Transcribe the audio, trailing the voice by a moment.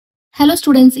Hello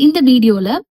students, in the video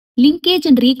linkage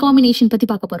and recombination பத்தி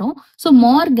பார்க்க போறோம். So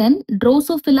Morgan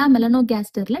Drosophila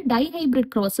melanogasterல dihybrid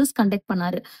crosses conduct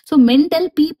பண்ணாரு. So Mendel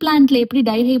pea plantல எப்படி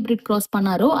dihybrid cross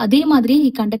பண்ணாரோ அதே மாதிரி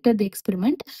he conducted the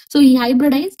experiment. So he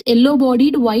hybridized yellow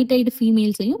bodied white eyed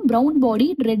females ஐயும் brown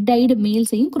bodied red eyed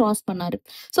males ஐயும் cross பண்ணாரு.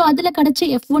 So அதுல கிடைச்ச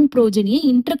F1 progeny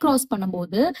intercross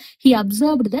பண்ணும்போது he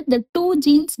observed that the two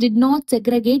genes did not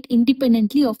segregate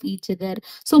independently of each other.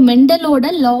 So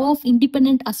Mendelோட law of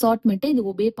independent assortment இது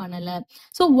obey பண்ணல.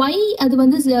 So why அது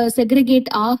வந்து segregate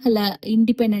ஆகல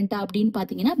independent அப்படின்னு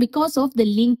பாத்தீங்கன்னா because of the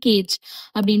linkage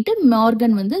அப்படின்ட்டு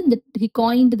மார்கன் வந்து he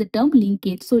coined the term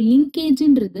linkage. So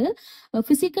linkageன்றது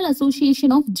physical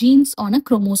association of genes on a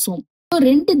chromosome. So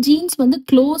ரெண்டு genes வந்து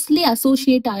closely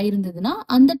associate ஆயிருந்ததுன்னா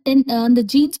அந்த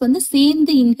genes வந்து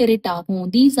சேர்ந்து inherit ஆகும்.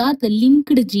 These are the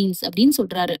linked genes அப்படின்னு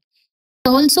சொல்றாரு.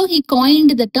 Also he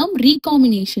coined the term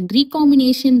recombination.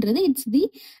 Recombination it's the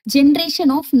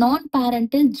generation of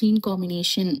non-parental gene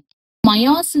combination.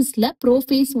 Meiosisல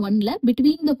prophase 1ல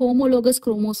between the homologous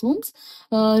chromosomes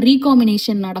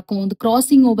recombination நடக்கும். The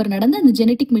crossing over நடந்து அந்த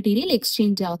genetic material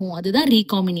exchange ஆகும். அதுதான்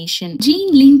recombination.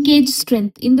 Gene linkage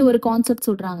strength இந்த ஒரு concept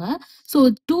சொல்றாங்க. So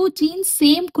two genes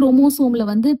same chromosomeல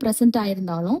வந்து present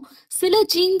ஆயிருந்தாலும் சில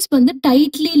genes வந்து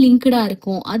tightly linked-ஆ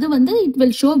இருக்கும். அது வந்து it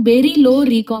will show very low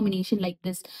recombination like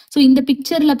this. So இந்த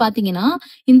pictureல பாத்தீங்கன்னா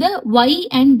இந்த Y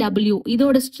and W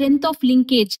இதோட strength of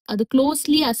linkage அது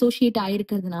closely associate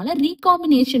ஆயிருக்கிறதுனால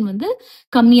recombination வந்து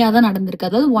கம்மியா தான் நடந்திருக்கு.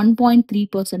 அதாவது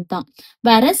 1.3% தான்.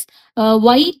 Whereas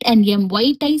white and M,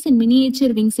 white eyes and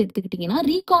miniature wings எடுத்துக்கிட்டீங்கன்னா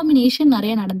recombination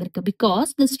நிறைய நடந்திருக்கு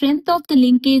because the strength of the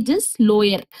linkage is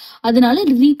lower. அதனால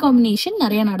recombination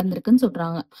நிறைய நடந்திருக்குன்னு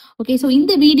சொல்றாங்க. ஓகே, ஸோ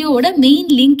இந்த வீடியோவோட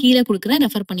மெயின் லிங்க் கீழே கொடுக்குறேன்,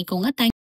 ரெஃபர் பண்ணிக்கோங்க.